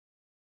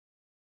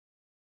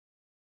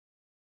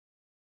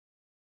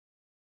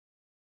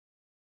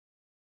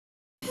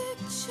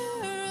picture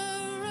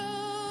a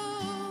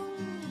road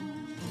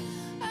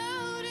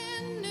out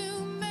in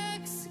New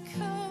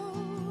Mexico,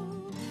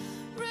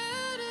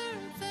 redder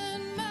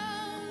than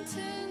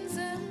mountains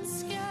and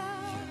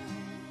sky.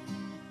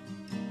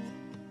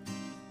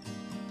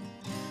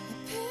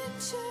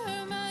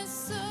 Picture my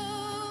soul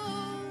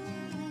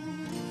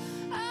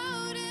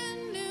out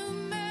in New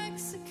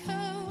Mexico.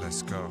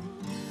 Let's go.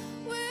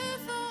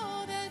 With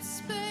all that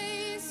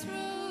space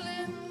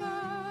rolling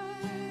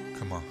by.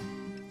 Come on.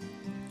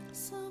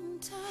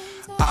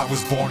 Sometimes I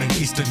was born in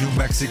Eastern New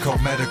Mexico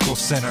Medical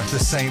Center, the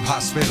same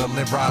hospital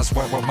in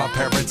Roswell where my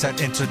parents had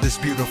entered this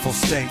beautiful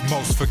state.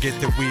 Most forget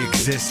that we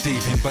exist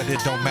even, but it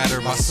don't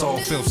matter, my soul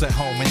feels at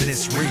home in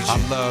this region. I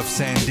love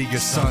Sandia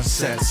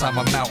sunsets, I'm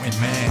a mountain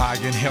man. I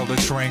inhale the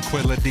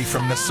tranquility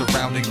from the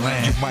surrounding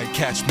land. You might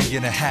catch me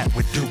in a hat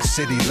with Duke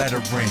City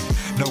lettering.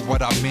 Know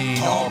what I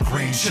mean, all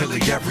green, chili,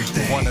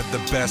 everything. One of the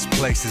best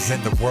places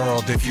in the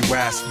world if you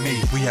ask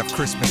me. We have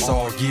Christmas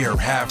all year,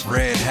 half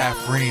red, half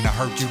green. I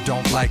heard you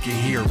don't like it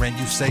here and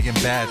you saying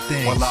bad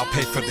things. Well, I'll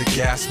pay for the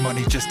gas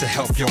money just to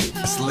help your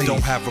ass leave.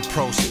 Don't have a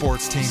pro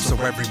sports team, so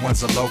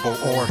everyone's a logo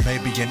or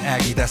maybe an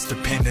Aggie. That's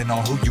dependent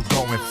on who you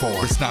going for.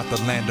 It's not the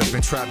land of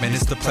entrapment,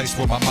 it's the place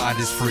where my mind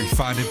is free,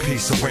 finding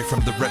peace away from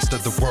the rest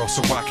of the world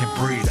so I can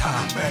breathe.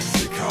 New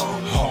Mexico,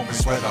 home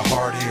is where the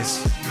heart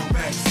is. New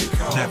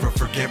Mexico, never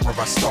forget where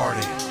I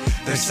started.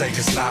 They say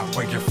it's not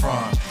where you're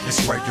from,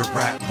 it's where you're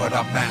at, but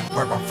I'm at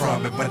where I'm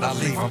from, and when I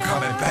leave I'm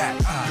coming back.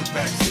 New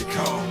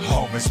Mexico,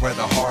 home is where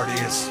the heart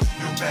is.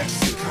 New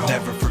Mexico,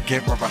 never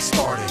forget where I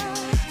started.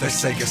 They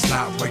say it's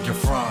not where you're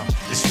from,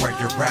 it's where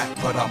you're at,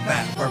 but I'm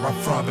at where I'm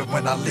from, and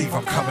when I leave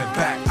I'm coming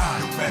back.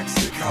 New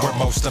Mexico, where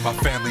most of my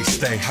family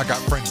stay. I got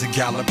friends in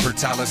Gallup,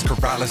 Portales,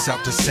 Corrales,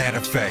 out to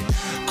Santa Fe,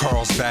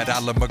 Carlsbad,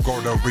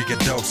 Alamogordo,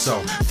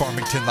 Riadoso,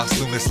 Farmington, Las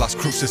Lunas, Las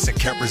Cruces, and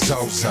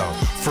Carrizozo.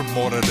 From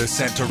Mora to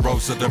Santa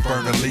Rosa to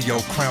Bernalillo,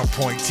 Crown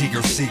Point,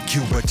 TRC,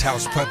 Cuba,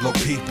 Taos, Pueblo,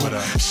 People,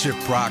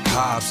 Shiprock,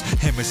 Hobbs,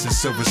 Hemis, and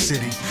Silver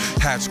City,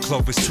 Hatch,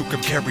 Clovis,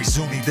 Tucum, Cary,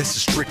 Zuni. This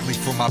is strictly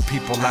for my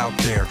people out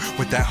there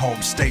with that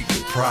home state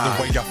pride.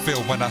 The way I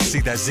feel when I see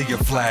that Zia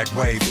flag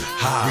wave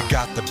high. We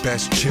got the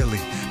best chili,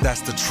 that's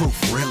the truth,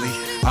 really.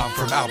 I'm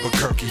from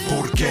Albuquerque,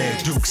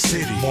 Bourguet, Duke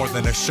City. More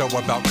than a show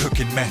about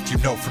cooking meth, you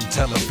know from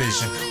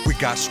television. We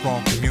got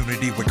strong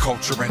community with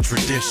culture and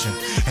tradition.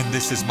 And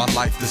this is my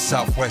life, the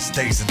Southwest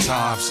days and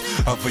times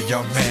of a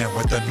young man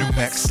with a New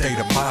Mex state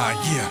of mind.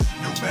 Yeah,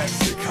 New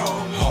Mexico,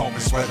 home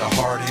is where the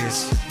heart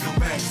is. New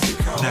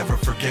Mexico, never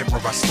forget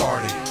where I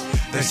started.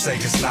 They say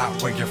it's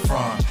not where you're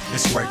from,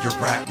 it's where you're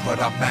at,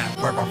 but I'm at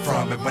where I'm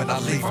from, and when I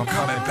leave I'm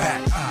coming back.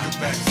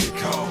 New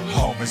Mexico,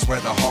 home is where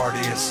the heart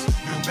is.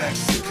 New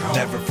Mexico,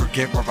 never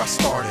forget where I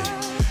started.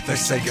 They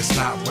say it's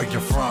not where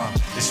you're from,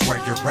 it's where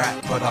you're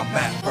at, but I'm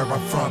at where I'm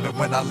from, and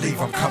when I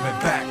leave I'm coming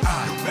back.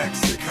 New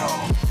Mexico.